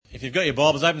If you've got your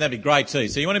Bibles open, that'd be great too.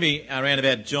 So you want to be around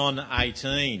about John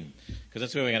 18, because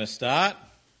that's where we're going to start.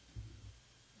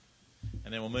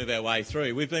 And then we'll move our way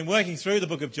through. We've been working through the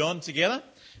book of John together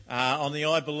on the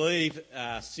I Believe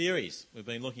series we've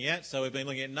been looking at. So we've been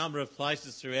looking at a number of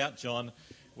places throughout John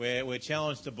where we're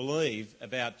challenged to believe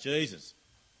about Jesus.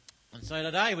 And so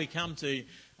today we come to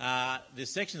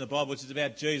this section of the Bible which is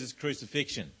about Jesus'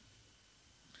 crucifixion.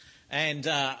 And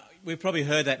we've probably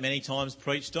heard that many times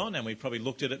preached on, and we've probably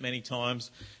looked at it many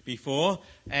times before.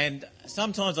 And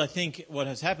sometimes I think what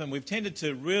has happened, we've tended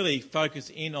to really focus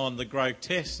in on the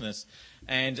grotesqueness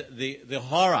and the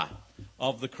horror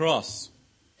of the cross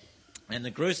and the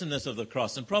gruesomeness of the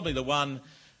cross. And probably the one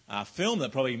film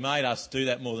that probably made us do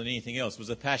that more than anything else was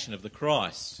The Passion of the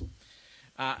Christ.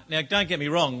 Now, don't get me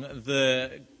wrong,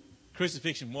 the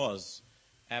crucifixion was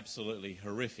absolutely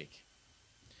horrific.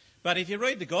 But if you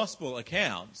read the gospel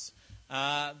accounts,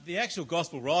 the actual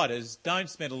gospel writers don't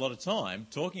spend a lot of time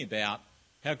talking about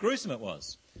how gruesome it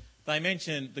was. They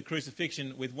mention the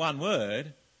crucifixion with one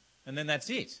word, and then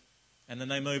that's it. And then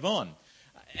they move on.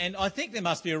 And I think there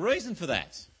must be a reason for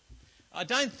that. I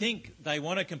don't think they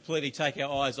want to completely take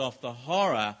our eyes off the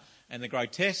horror and the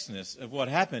grotesqueness of what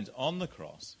happened on the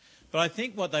cross. But I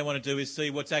think what they want to do is see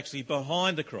what's actually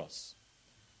behind the cross,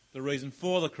 the reason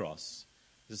for the cross,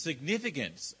 the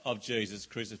significance of Jesus'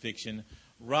 crucifixion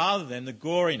rather than the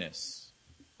goriness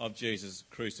of Jesus'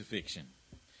 crucifixion.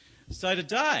 So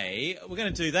today we're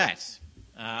going to do that.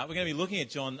 We're going to be looking at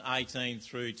John 18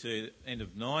 through to the end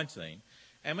of 19,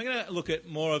 and we're going to look at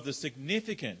more of the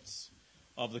significance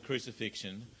of the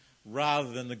crucifixion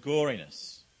rather than the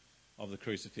goriness of the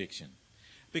crucifixion.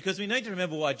 Because we need to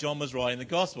remember why John was writing the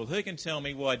gospel. Who can tell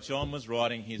me why John was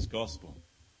writing his gospel?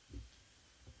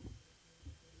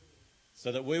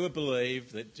 So that we would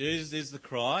believe that Jesus is the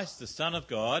Christ, the Son of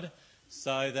God,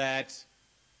 so that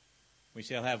we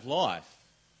shall have life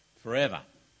forever.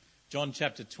 John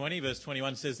chapter 20 verse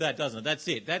 21 says that, doesn't it? That's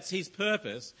it. That's his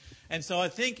purpose. And so I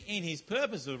think in his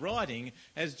purpose of writing,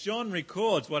 as John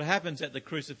records what happens at the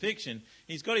crucifixion,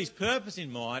 he's got his purpose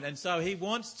in mind, and so he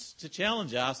wants to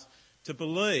challenge us to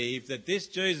believe that this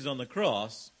Jesus on the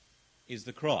cross is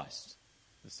the Christ,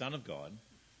 the Son of God,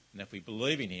 and if we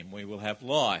believe in him, we will have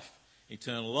life.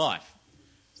 Eternal life.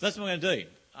 So that's what I'm going to do.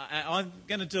 I'm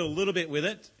going to do a little bit with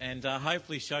it and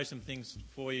hopefully show some things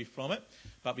for you from it.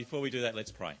 But before we do that, let's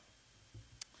pray.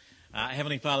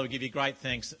 Heavenly Father, we give you great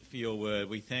thanks for your word.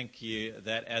 We thank you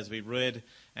that as we read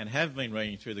and have been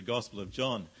reading through the Gospel of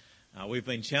John, we've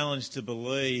been challenged to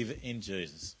believe in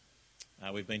Jesus.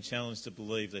 We've been challenged to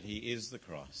believe that he is the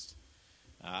Christ.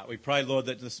 We pray, Lord,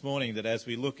 that this morning, that as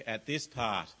we look at this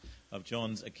part of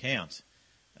John's account,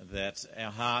 that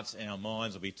our hearts and our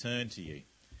minds will be turned to you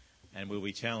and we'll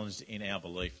be challenged in our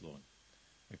belief, Lord.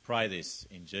 We pray this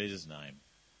in Jesus' name.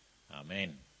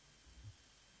 Amen.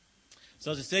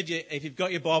 So as I said, if you've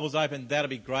got your Bibles open, that'll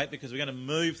be great because we're going to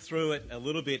move through it a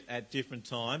little bit at different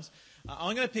times.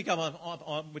 I'm going to pick up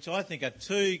on which I think are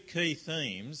two key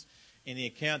themes in the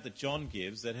account that John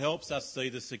gives that helps us see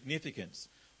the significance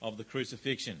of the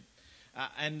crucifixion.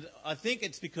 And I think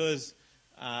it's because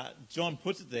John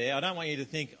puts it there. I don't want you to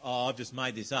think, I've just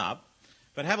made this up.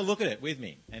 But have a look at it with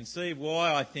me and see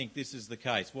why I think this is the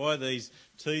case, why these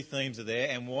two themes are there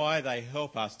and why they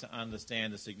help us to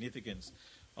understand the significance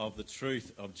of the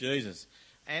truth of Jesus.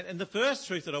 And the first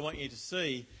truth that I want you to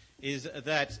see is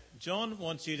that John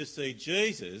wants you to see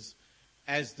Jesus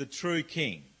as the true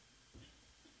king.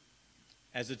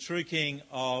 As the true king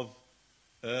of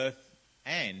earth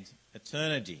and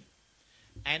eternity.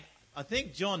 And I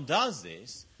think John does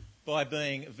this by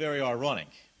being very ironic.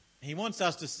 He wants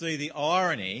us to see the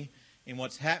irony in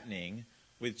what's happening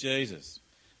with Jesus.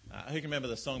 Who can remember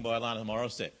the song by Alanis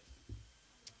Morissette?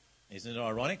 Isn't it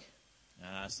ironic?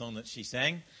 A song that she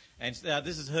sang. And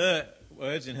this is her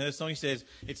words in her song. She says,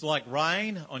 it's like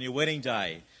rain on your wedding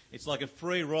day. It's like a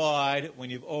free ride when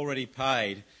you've already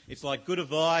paid. It's like good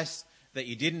advice that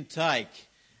you didn't take.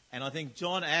 And I think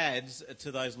John adds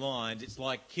to those lines, it's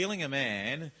like killing a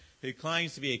man who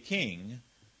claims to be a king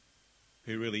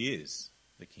who really is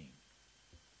the king.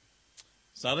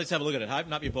 So let's have a look at it.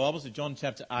 Open up your Bibles to John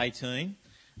chapter 18.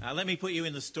 Let me put you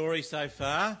in the story so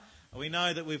far. We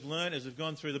know that we've learned as we've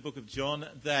gone through the book of John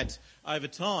that over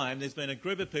time there's been a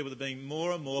group of people that have been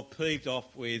more and more peeved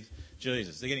off with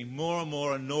Jesus. They're getting more and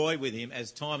more annoyed with him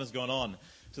as time has gone on,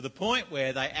 to the point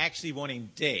where they actually want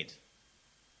him dead.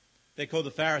 They're called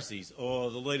the Pharisees, or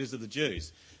the leaders of the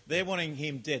Jews. They're wanting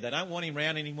him dead. They don't want him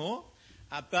around anymore.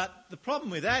 But the problem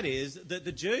with that is that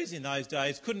the Jews in those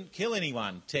days couldn't kill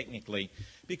anyone, technically,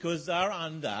 because they were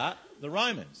under the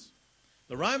Romans.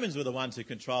 The Romans were the ones who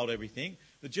controlled everything.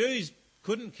 The Jews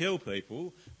couldn't kill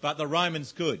people, but the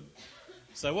Romans could.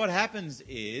 So what happens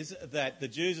is that the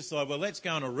Jews decide, well, let's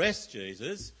go and arrest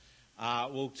Jesus.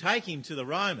 We'll take him to the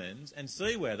Romans and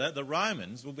see whether the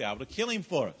Romans will be able to kill him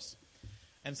for us.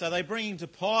 And so they bring him to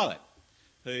Pilate,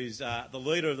 who's the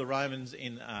leader of the Romans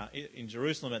in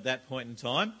Jerusalem at that point in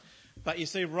time. But you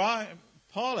see,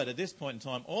 Pilate at this point in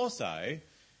time also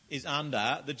is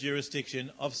under the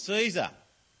jurisdiction of Caesar.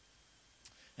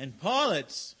 And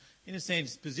Pilate's, in a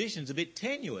sense, position's a bit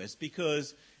tenuous,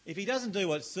 because if he doesn't do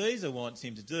what Caesar wants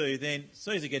him to do, then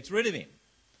Caesar gets rid of him.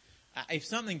 If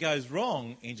something goes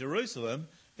wrong in Jerusalem,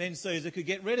 then Caesar could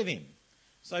get rid of him.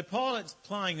 So Pilate's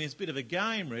playing this bit of a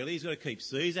game, really. He's got to keep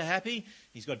Caesar happy.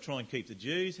 He's got to try and keep the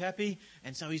Jews happy.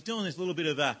 And so he's doing this little bit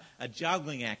of a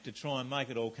juggling act to try and make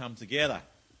it all come together.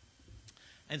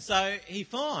 And so he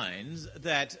finds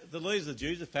that the leaders of the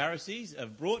Jews, the Pharisees,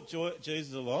 have brought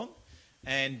Jesus along,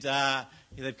 and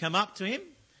they've come up to him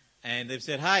and they've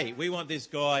said, hey, we want this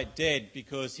guy dead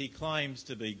because he claims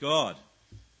to be God.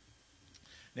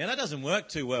 Now that doesn't work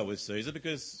too well with Caesar,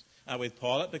 with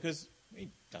Pilate, because he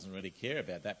doesn't really care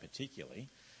about that particularly.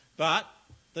 But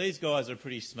these guys are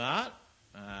pretty smart.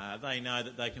 They know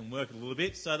that they can work it a little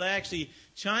bit, so they actually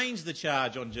change the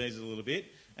charge on Jesus a little bit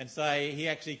and say he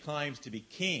actually claims to be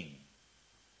king.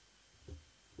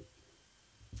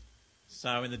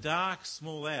 So in the dark,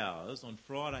 small hours on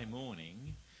Friday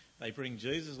morning, they bring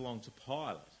Jesus along to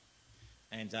Pilate.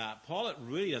 And Pilate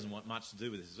really doesn't want much to do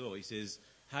with this at all. He says,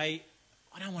 hey,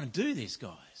 I don't want to do this,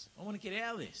 guys. I want to get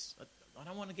out of this. I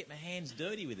don't want to get my hands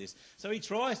dirty with this. So he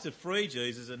tries to free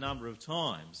Jesus a number of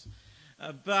times.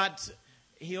 But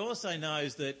he also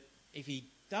knows that if he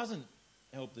doesn't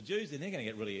help the Jews, then they're going to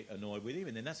get really annoyed with him,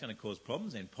 and then that's going to cause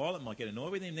problems. And Pilate might get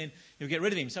annoyed with him, then he'll get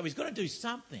rid of him. So he's got to do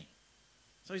something.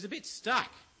 So he's a bit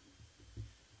stuck.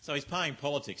 So he's playing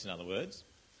politics, in other words.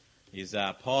 He's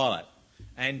Pilate.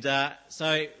 And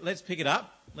so let's pick it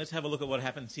up. Let's have a look at what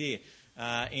happens here.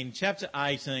 In chapter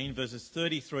 18, verses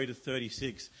 33 to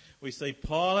 36, we see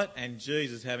Pilate and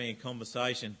Jesus having a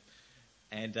conversation.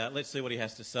 And let's see what he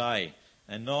has to say.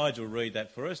 And Nigel will read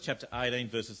that for us. Chapter 18,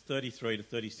 verses 33 to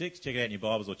 36. Check it out in your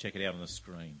Bibles or check it out on the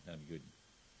screen. That'd be good.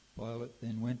 Pilate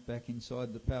then went back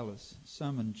inside the palace,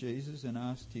 summoned Jesus and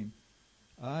asked him,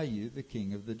 "Are you the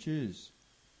king of the Jews?"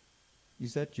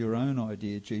 "Is that your own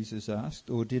idea?" Jesus asked,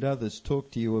 "or did others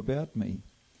talk to you about me?"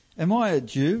 "Am I a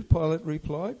Jew?" Pilate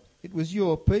replied. "It was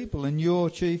your people and your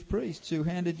chief priests who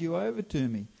handed you over to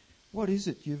me. What is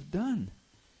it you've done?"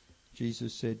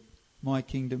 Jesus said, "My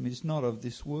kingdom is not of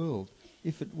this world.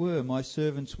 If it were, my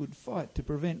servants would fight to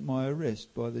prevent my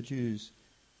arrest by the Jews.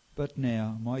 But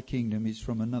now my kingdom is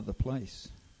from another place."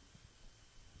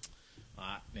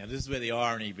 Now this is where the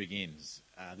irony begins.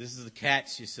 This is the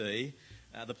catch, you see.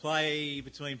 The play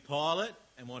between Pilate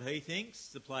and what he thinks,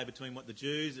 the play between what the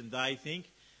Jews and they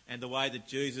think, and the way that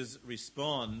Jesus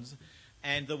responds,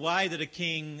 and the way that a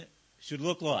king should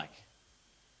look like.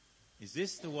 Is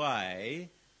this the way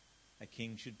a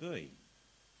king should be?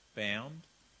 Bound,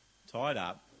 tied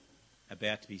up,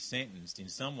 about to be sentenced in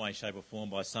some way, shape or form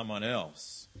by someone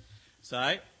else.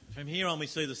 So, from here on we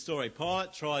see the story.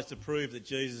 Pilate tries to prove that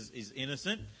Jesus is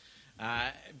innocent,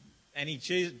 and he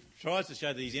tries to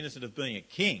show that he's innocent of being a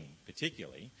king,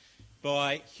 particularly,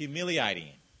 by humiliating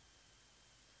him.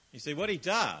 You see, what he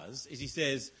does is he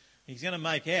says he's going to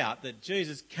make out that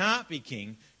Jesus can't be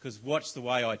king because watch the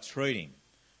way I treat him.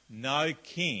 No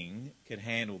king can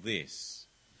handle this.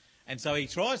 And so he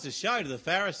tries to show to the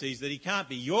Pharisees that he can't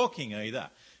be your king either,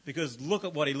 because look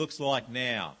at what he looks like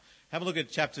now. Have a look at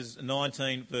chapters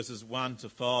 19, verses 1 to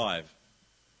 5.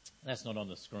 That's not on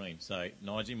the screen, so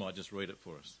Nigel might just read it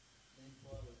for us. Then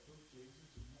Pilate took Jesus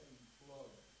and had him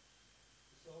flogged.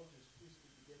 The soldiers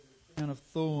twisted together a crown of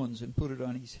thorns and put it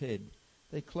on his head.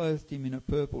 They clothed him in a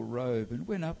purple robe and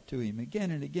went up to him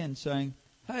again and again, saying,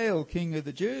 "Hail, King of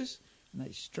the Jews!" And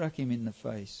they struck him in the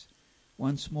face.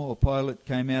 Once more Pilate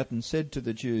came out and said to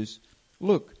the Jews,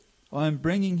 "Look, I am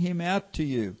bringing him out to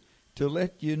you, to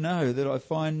let you know that I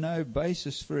find no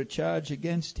basis for a charge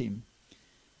against him."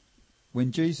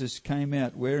 When Jesus came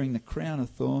out wearing the crown of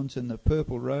thorns and the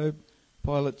purple robe,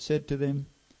 Pilate said to them,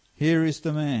 "Here is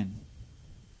the man."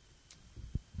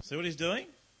 See what he's doing?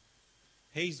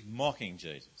 He's mocking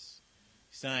Jesus,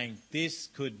 saying, this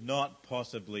could not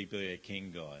possibly be a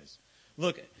king, guys.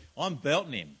 Look, I'm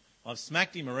belting him. I've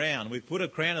smacked him around. We've put a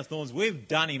crown of thorns. We've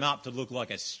done him up to look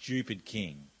like a stupid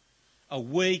king. A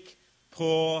weak,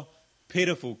 poor,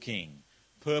 pitiful king.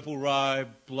 Purple robe,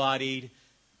 bloodied.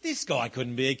 This guy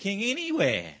couldn't be a king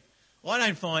anywhere. I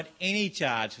don't find any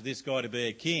charge for this guy to be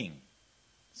a king.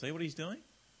 See what he's doing?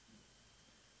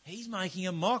 He's making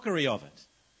a mockery of it.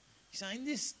 He's saying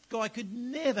this guy could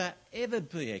never, ever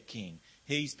be a king.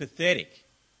 He's pathetic.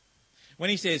 When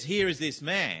he says, here is this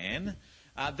man,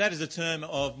 that is a term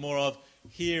of more of,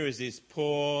 here is this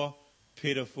poor,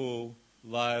 pitiful,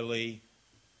 lowly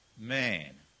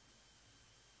man.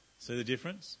 See the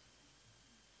difference?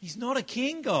 He's not a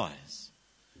king, guys.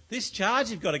 This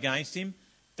charge you've got against him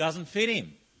doesn't fit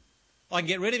him. I can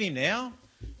get rid of him now.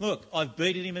 Look, I've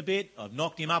beaten him a bit. I've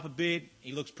knocked him up a bit.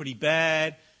 He looks pretty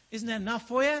bad. Isn't that enough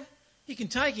for you? You can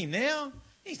take him now.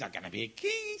 He's not going to be a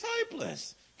king. He's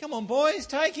hopeless. Come on, boys,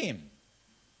 take him.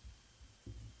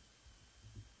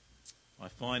 I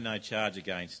find no charge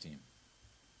against him.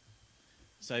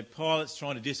 So Pilate's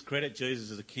trying to discredit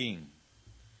Jesus as a king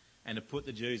and to put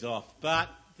the Jews off. But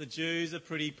the Jews are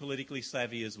pretty politically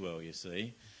savvy as well, you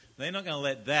see. They're not going to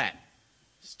let that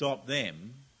stop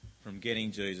them from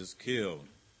getting Jesus killed.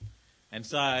 And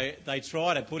so they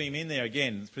try to put him in there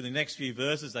again. For the next few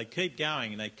verses, they keep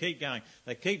going and they keep going.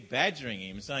 They keep badgering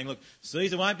him, saying, look,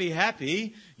 Caesar won't be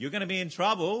happy. You're going to be in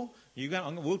trouble.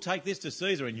 We'll take this to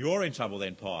Caesar and you're in trouble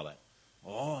then, Pilate.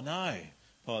 Oh, no.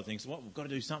 Pilate thinks, well, we've got to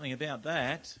do something about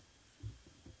that.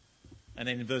 And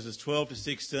then in verses 12 to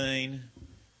 16,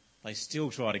 they still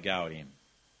try to go at him.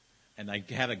 And they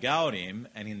have a go at him,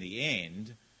 and in the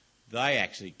end, they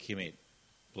actually commit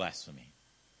blasphemy.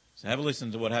 So have a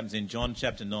listen to what happens in John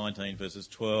chapter 19, verses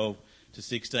 12 to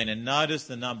 16, and notice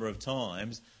the number of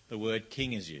times the word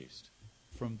king is used.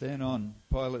 From then on,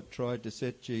 Pilate tried to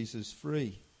set Jesus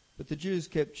free, but the Jews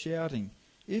kept shouting,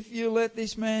 "If you let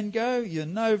this man go, you're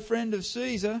no friend of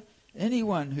Caesar.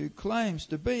 Anyone who claims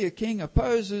to be a king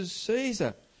opposes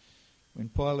Caesar." When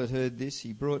Pilate heard this,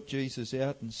 he brought Jesus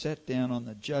out and sat down on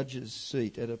the judge's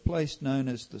seat at a place known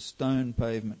as the Stone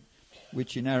Pavement,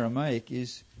 which in Aramaic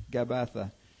is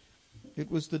Gabbatha. It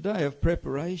was the day of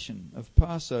preparation of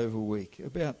Passover week,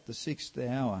 about the 6th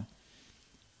hour.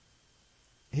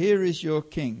 "Here is your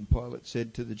king," Pilate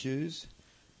said to the Jews.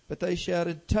 But they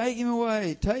shouted, take him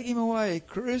away,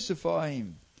 crucify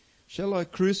him." "Shall I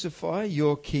crucify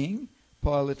your king?"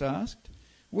 Pilate asked.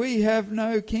 "We have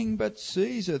no king but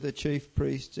Caesar," the chief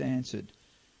priests answered.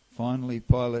 Finally,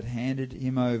 Pilate handed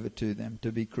him over to them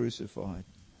to be crucified.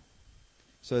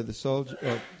 So the soldier...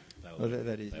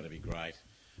 That'll be great.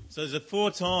 So there's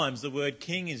 4 times the word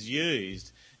king is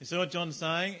used. You see what John's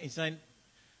saying? He's saying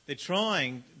he's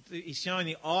showing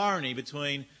the irony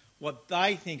between what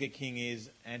they think a king is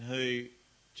and who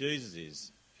Jesus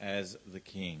is as the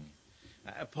king.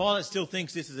 Pilate still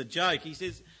thinks this is a joke. He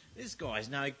says, this guy's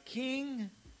no king.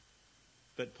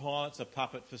 But Pilate's a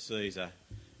puppet for Caesar,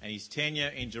 and his tenure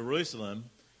in Jerusalem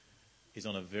is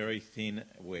on a very thin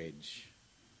wedge.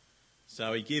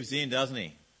 So he gives in, doesn't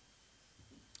he?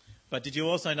 But did you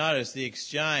also notice the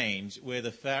exchange where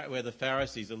the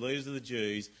Pharisees, the leaders of the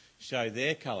Jews, show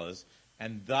their colours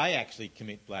and they actually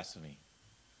commit blasphemy?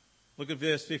 Look at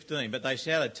verse 15. "But they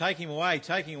shouted, take him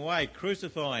away,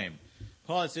 crucify him."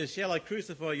 Pilate says, "Shall I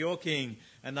crucify your king?"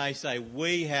 And they say,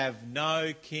 "We have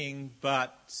no king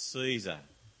but Caesar."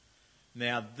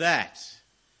 Now that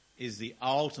is the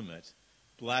ultimate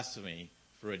blasphemy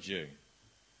for a Jew.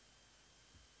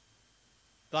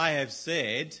 They have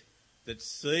said that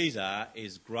Caesar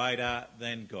is greater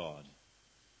than God.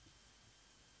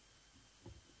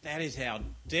 That is how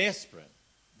desperate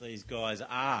these guys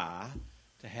are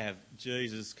to have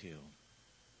Jesus killed.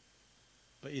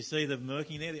 But you see the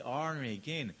murking there, the irony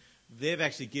again. They've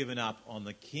actually given up on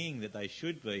the king that they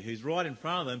should be, who's right in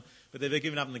front of them, but they've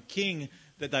given up on the king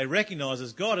that they recognise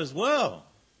as God as well,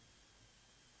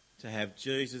 to have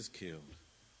Jesus killed.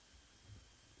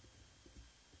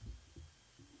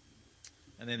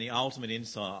 And then the ultimate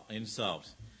insult.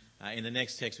 In the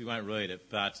next text, we won't read it,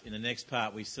 but in the next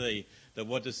part we see that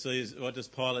what does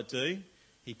Pilate do?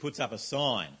 He puts up a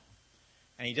sign.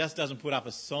 And he just doesn't put up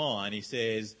a sign, he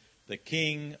says, "The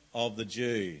King of the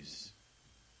Jews."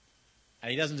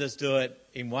 And he doesn't just do it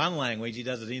in one language, he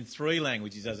does it in 3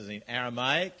 languages. He does it in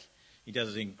Aramaic, he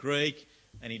does it in Greek,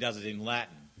 and he does it in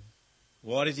Latin.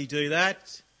 Why does he do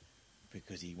that?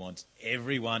 Because he wants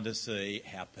everyone to see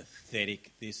how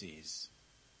pathetic this is.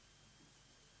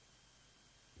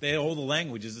 They're all the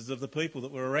languages of the people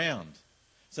that were around,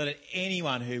 so that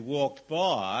anyone who walked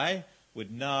by would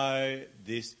know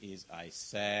this is a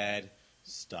sad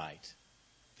state.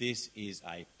 This is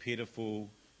a pitiful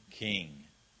king.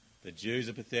 The Jews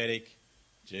are pathetic.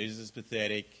 Jesus is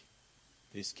pathetic.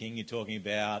 This king you're talking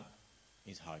about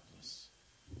is hopeless.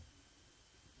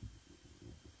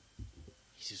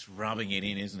 He's just rubbing it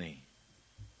in, isn't he?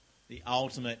 The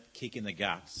ultimate kick in the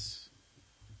guts.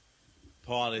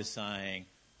 Pilate is saying,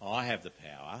 I have the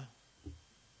power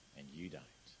and you don't.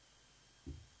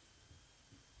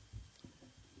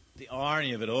 the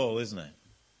irony of it all, isn't it,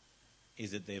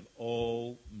 is that they've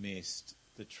all missed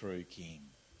the true king.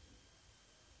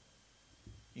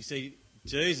 You see,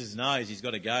 Jesus knows he's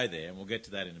got to go there, and we'll get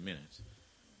to that in a minute.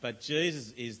 But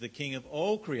Jesus is the king of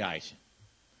all creation.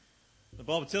 The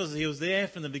Bible tells us he was there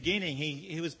from the beginning.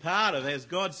 He was part of, as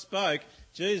God spoke,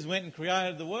 Jesus went and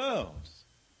created the world.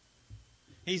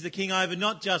 He's the king over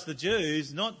not just the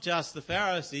Jews, not just the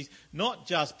Pharisees, not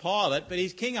just Pilate, but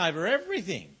he's king over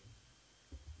everything.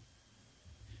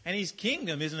 And his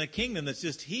kingdom isn't a kingdom that's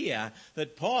just here,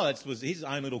 that Pilate's was, his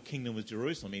own little kingdom was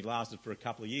Jerusalem. He lasted for a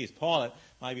couple of years. Pilate,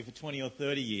 maybe for 20 or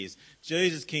 30 years.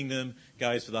 Jesus' kingdom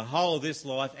goes for the whole of this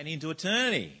life and into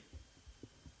eternity.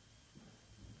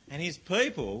 And his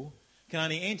people can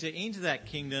only enter into that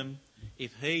kingdom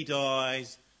if he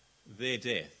dies their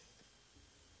death.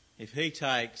 If he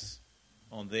takes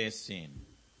on their sin.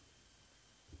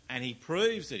 And he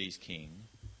proves that he's king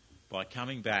by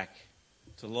coming back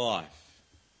to life.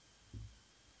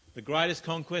 The greatest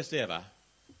conquest ever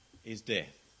is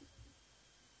death.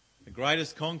 The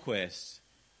greatest conquest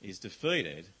is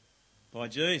defeated by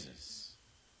Jesus.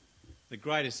 The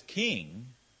greatest king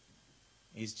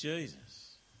is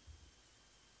Jesus.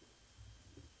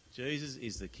 Jesus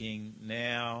is the king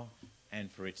now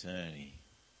and for eternity.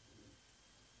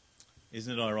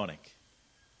 Isn't it ironic?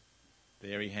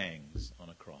 There he hangs on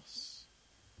a cross,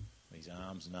 with his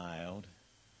arms nailed,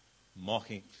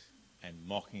 mocking and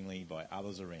mockingly by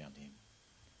others around him.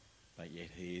 But yet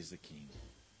he is the king.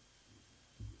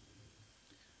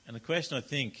 And the question I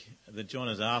think that John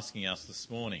is asking us this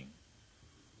morning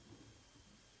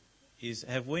is,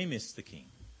 have we missed the king?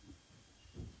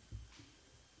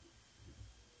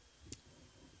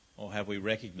 Or have we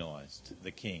recognised the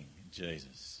king,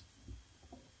 Jesus?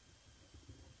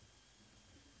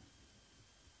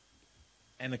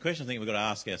 And the question I think we've got to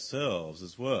ask ourselves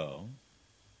as well,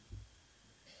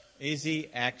 is he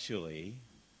actually,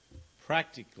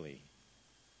 practically,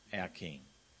 our king?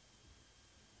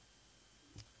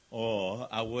 Or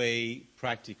are we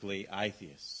practically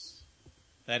atheists?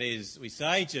 That is, we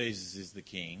say Jesus is the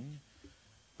king,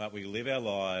 but we live our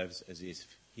lives as if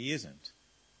he isn't.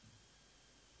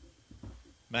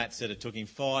 Matt said it took him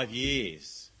 5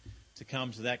 years to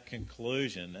come to that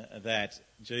conclusion that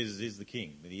Jesus is the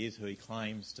king, that he is who he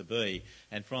claims to be.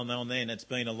 And from on then, it's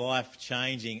been a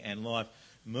life-changing and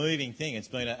life-moving thing. It's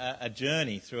been a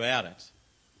journey throughout it.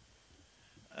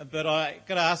 But I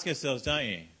got to ask ourselves, don't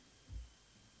you?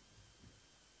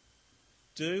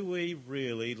 Do we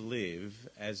really live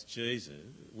as Jesus,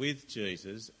 with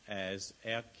Jesus as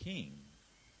our king?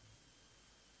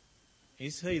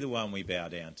 Is he the one we bow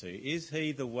down to? Is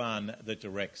he the one that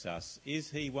directs us? Is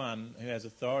he one who has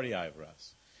authority over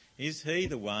us? Is he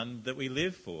the one that we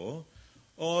live for?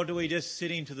 Or do we just sit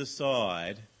him to the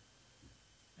side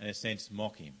and, in a sense,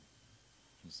 mock him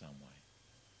in some way?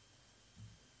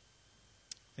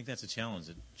 I think that's a challenge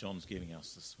that John's giving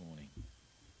us this morning.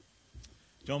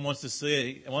 John wants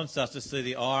us to see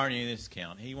the irony in this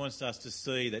account. He wants us to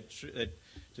see that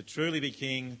to truly be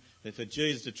king, that for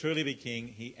Jesus to truly be king,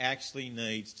 he actually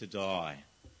needs to die.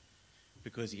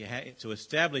 Because to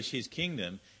establish his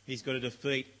kingdom, he's got to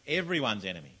defeat everyone's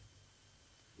enemy.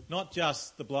 Not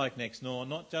just the bloke next door,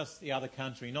 not just the other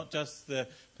country, not just the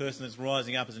person that's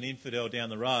rising up as an infidel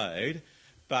down the road,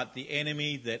 but the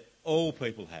enemy that all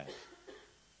people have,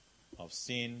 of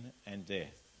sin and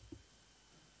death.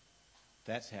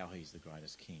 That's how he's the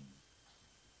greatest king.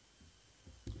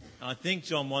 And I think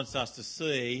John wants us to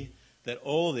see that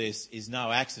all this is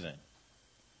no accident.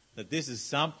 That this is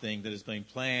something that has been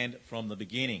planned from the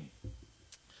beginning.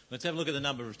 Let's have a look at the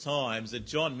number of times that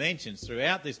John mentions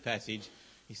throughout this passage.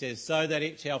 He says, so that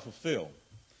it shall fulfill.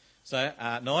 So,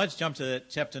 Nige, jump to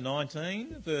chapter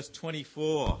 19, verse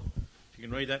 24. If you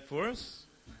can read that for us.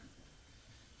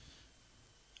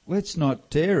 Let's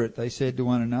not tear it, they said to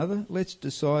one another. Let's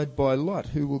decide by lot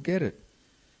who will get it.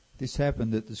 This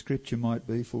happened that the scripture might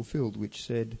be fulfilled, which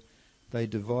said, they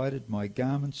divided my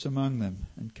garments among them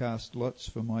and cast lots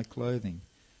for my clothing.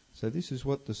 So this is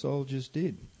what the soldiers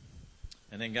did.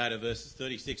 And then go to verses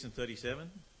 36 and 37.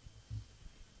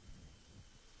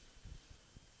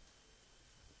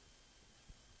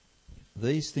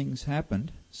 These things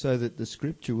happened so that the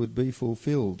scripture would be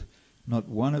fulfilled. Not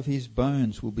one of his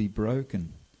bones will be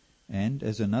broken. And,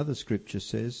 as another scripture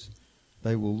says,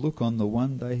 they will look on the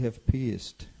one they have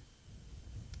pierced.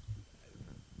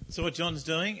 So what John's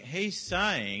doing, he's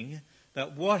saying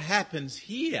that what happens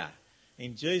here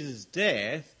in Jesus'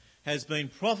 death has been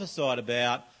prophesied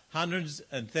about hundreds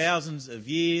and thousands of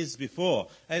years before.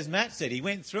 As Matt said, he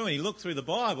went through and he looked through the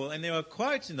Bible, and there were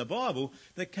quotes in the Bible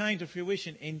that came to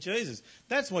fruition in Jesus.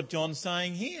 That's what John's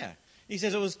saying here. He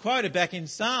says it was quoted back in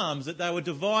Psalms that they would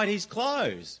divide his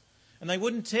clothes and they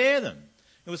wouldn't tear them.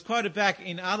 It was quoted back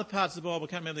in other parts of the Bible, I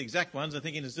can't remember the exact ones, I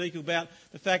think in Ezekiel, about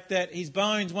the fact that his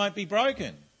bones won't be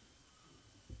broken.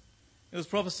 It was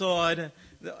prophesied,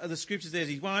 the scripture says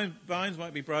his bones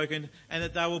won't be broken and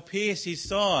that they will pierce his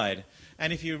side.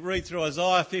 And if you read through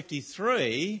Isaiah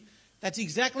 53, that's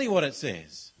exactly what it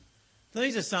says.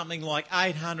 These are something like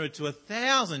 800 to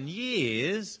 1,000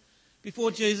 years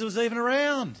before Jesus was even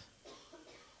around.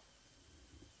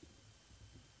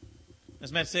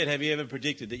 As Matt said, have you ever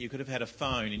predicted that you could have had a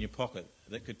phone in your pocket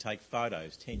that could take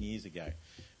photos 10 years ago?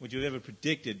 Would you have ever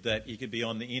predicted that you could be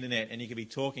on the internet and you could be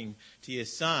talking to your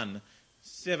son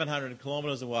 700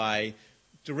 kilometres away,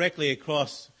 directly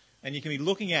across, and you can be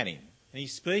looking at him and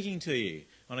he's speaking to you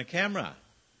on a camera?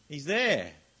 He's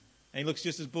there. And he looks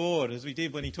just as bored as we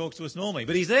did when he talks to us normally.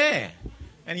 But he's there.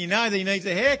 And you know that he needs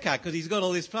a haircut because he's got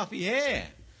all this fluffy hair.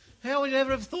 How would you ever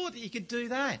have thought that you could do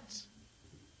that?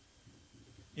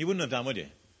 You wouldn't have done, would you?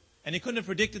 And you couldn't have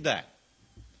predicted that.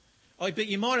 Oh, but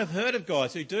you might have heard of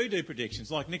guys who do predictions,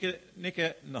 like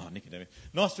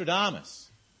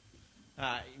Nostradamus.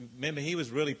 Remember, he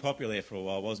was really popular for a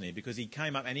while, wasn't he? Because he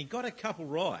came up and he got a couple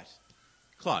right.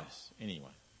 Close,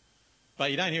 anyway.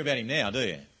 But you don't hear about him now, do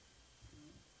you?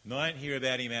 Don't hear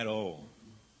about him at all.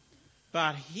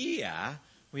 But here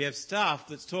we have stuff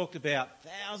that's talked about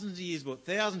thousands of years,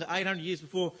 1,000 to 800 years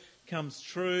before, comes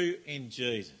true in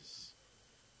Jesus.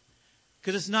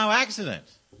 Because it's no accident.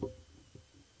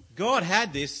 God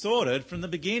had this sorted from the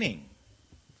beginning.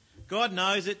 God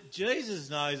knows it,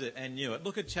 Jesus knows it and knew it.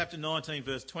 Look at chapter 19,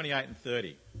 verse 28 and 30.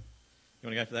 You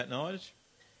want to go for that, Nigel?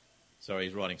 Sorry,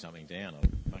 he's writing something down.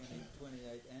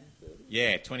 28 and 30?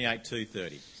 Yeah, 28 to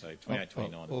 30. So 28,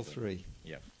 29 all 30. Three.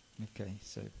 Yep. Okay,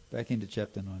 so back into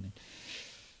chapter 19.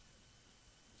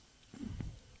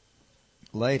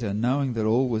 Later, knowing that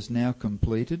all was now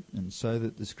completed, and so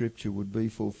that the scripture would be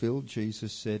fulfilled,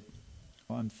 Jesus said,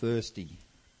 I'm thirsty.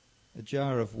 A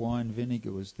jar of wine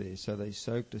vinegar was there, so they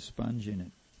soaked a sponge in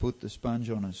it, put the sponge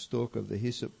on a stalk of the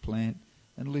hyssop plant,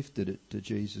 and lifted it to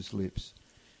Jesus' lips.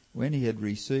 When he had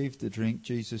received the drink,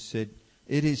 Jesus said,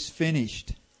 It is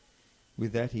finished.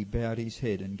 With that he bowed his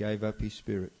head and gave up his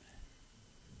spirit.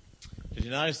 Did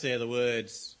you notice there the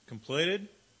words completed,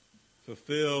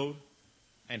 fulfilled,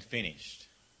 and finished?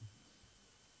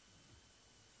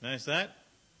 Notice that?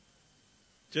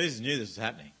 Jesus knew this was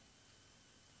happening.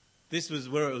 This was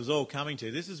where it was all coming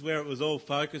to. This is where it was all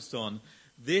focused on.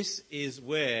 This is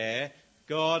where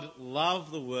God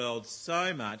loved the world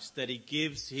so much that he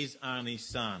gives his only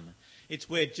Son. It's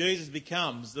where Jesus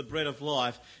becomes the bread of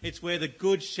life. It's where the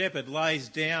good shepherd lays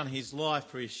down his life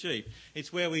for his sheep.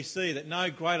 It's where we see that no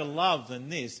greater love than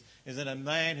this is in a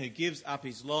man who gives up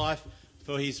his life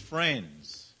for his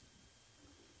friends.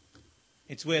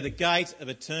 It's where the gate of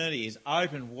eternity is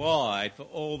open wide for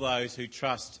all those who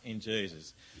trust in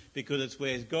Jesus. Because it's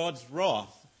where God's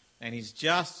wrath and his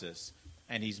justice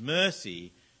and his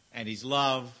mercy and his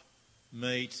love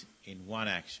meet in one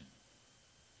action.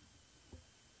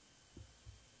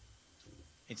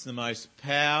 It's the most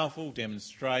powerful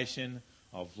demonstration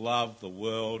of love the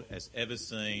world has ever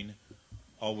seen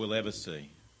or will ever see.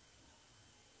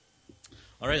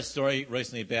 I read a story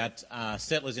recently about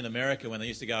settlers in America when they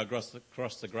used to go across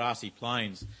the grassy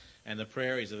plains and the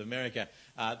prairies of America.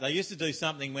 They used to do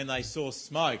something when they saw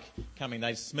smoke coming.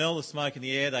 They'd smell the smoke in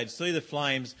the air. They'd see the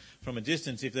flames from a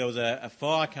distance if there was a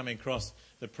fire coming across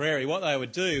the prairie. What they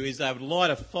would do is they would light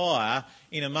a fire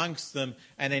in amongst them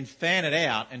and then fan it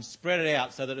out and spread it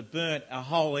out so that it burnt a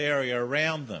whole area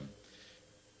around them.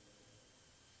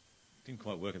 Didn't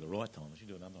quite work at the right time. I should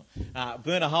do another one.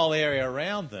 Burn a whole area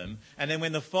around them, and then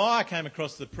when the fire came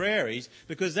across the prairies,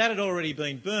 because that had already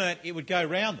been burnt, it would go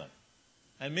round them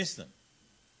and miss them.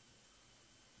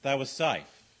 They were safe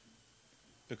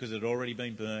because it had already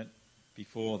been burnt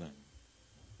before them.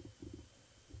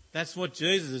 That's what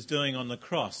Jesus is doing on the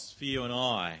cross for you and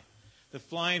I. The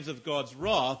flames of God's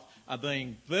wrath are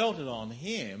being belted on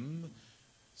him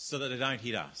so that they don't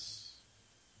hit us,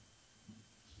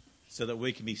 so that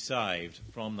we can be saved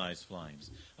from those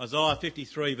flames. Isaiah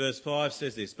 53 verse 5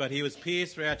 says this, But he was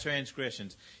pierced for our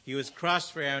transgressions, he was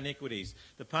crushed for our iniquities.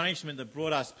 The punishment that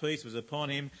brought us peace was upon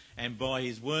him, and by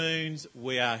his wounds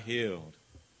we are healed.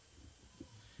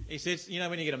 He says, you know,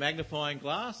 when you get a magnifying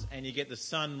glass and you get the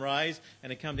sun rays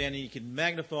and it comes down and you can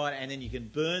magnify it and then you can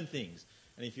burn things.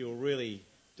 And if you're a really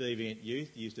deviant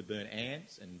youth, you used to burn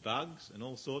ants and bugs and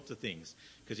all sorts of things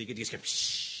because you could just go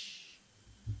pshh.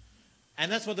 And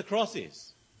that's what the cross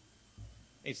is.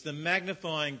 It's the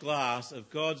magnifying glass of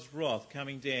God's wrath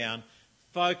coming down,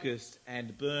 focused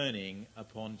and burning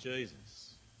upon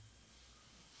Jesus.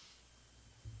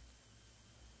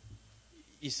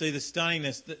 you see the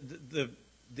stunningness,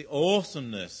 the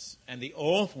awesomeness and the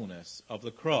awfulness of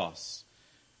the cross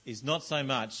is not so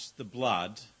much the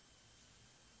blood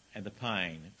and the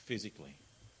pain physically.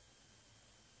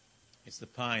 It's the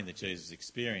pain that Jesus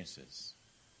experiences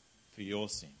for your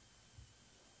sin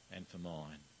and for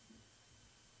mine.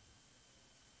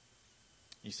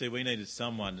 You see, we needed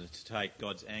someone to take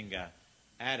God's anger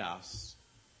at us,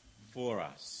 for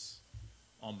us,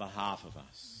 on behalf of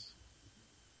us.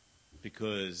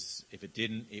 Because if it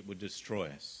didn't, it would destroy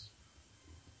us.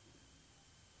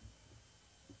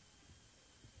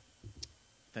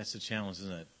 That's the challenge,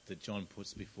 isn't it, that John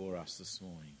puts before us this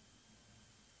morning.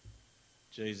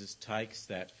 Jesus takes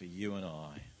that for you and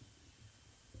I.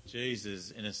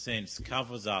 Jesus, in a sense,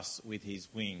 covers us with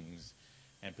his wings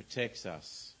and protects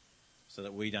us so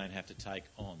that we don't have to take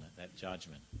on that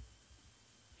judgment.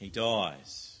 He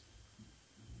dies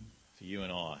for you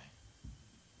and I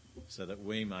so that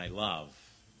we may love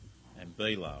and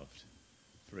be loved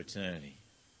for eternity.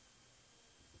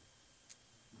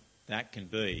 That can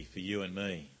be for you and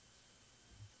me.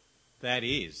 That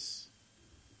is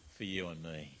for you and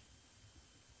me.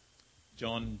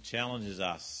 John challenges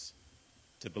us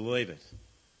to believe it.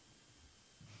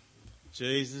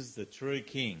 Jesus, the true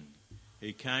King,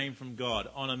 who came from God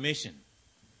on a mission,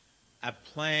 a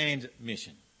planned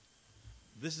mission.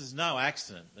 This is no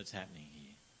accident that's happening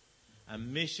here. A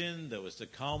mission that was to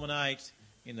culminate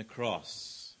in the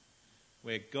cross,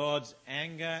 where God's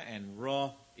anger and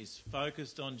wrath is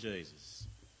focused on Jesus,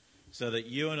 so that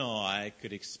you and I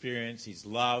could experience his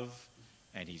love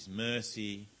and his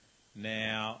mercy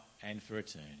now and for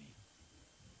eternity.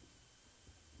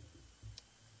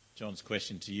 John's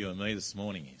question to you and me this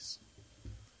morning is,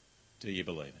 do you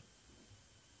believe it?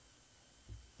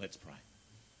 Let's pray.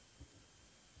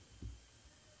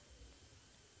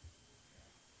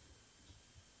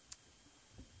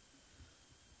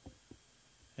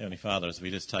 Heavenly Father, as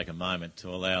we just take a moment to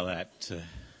allow that to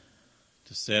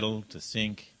settle, to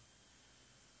sink,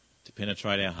 to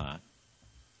penetrate our heart.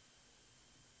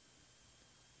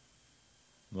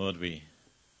 Lord, we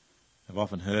have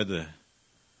often heard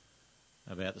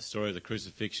about the story of the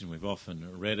crucifixion. We've often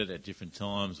read it at different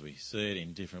times. We see it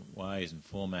in different ways and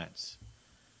formats.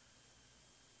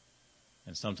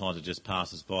 And sometimes it just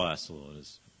passes by us, Lord,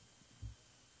 as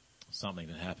something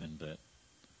that happened. But,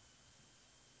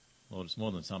 Lord, it's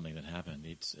more than something that happened.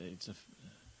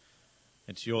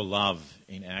 It's your love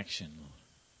in action, Lord.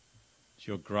 It's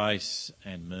your grace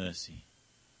and mercy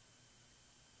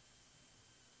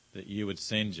that you would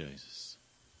send Jesus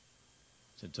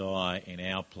to die in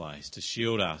our place, to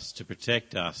shield us, to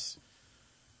protect us,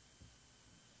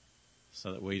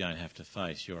 so that we don't have to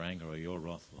face your anger or your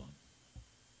wrath, Lord.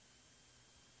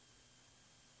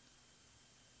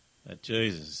 That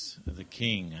Jesus, the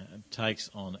King, takes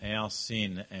on our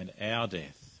sin and our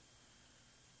death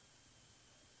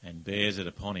and bears it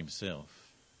upon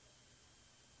himself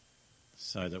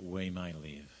so that we may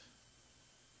live.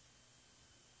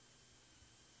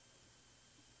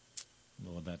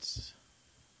 Lord, that's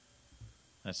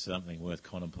something worth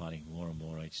contemplating more and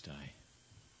more each day.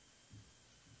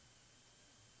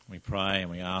 We pray and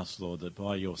we ask, Lord, that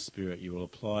by your Spirit you will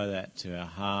apply that to our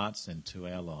hearts and to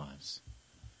our lives,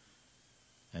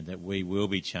 and that we will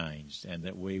be changed and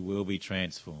that we will be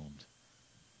transformed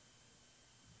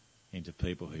into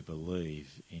people who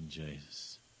believe in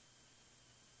Jesus,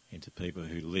 into people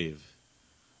who live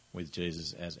with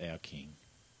Jesus as our King.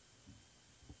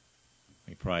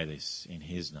 We pray this in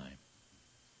his name.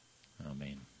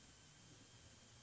 Amen.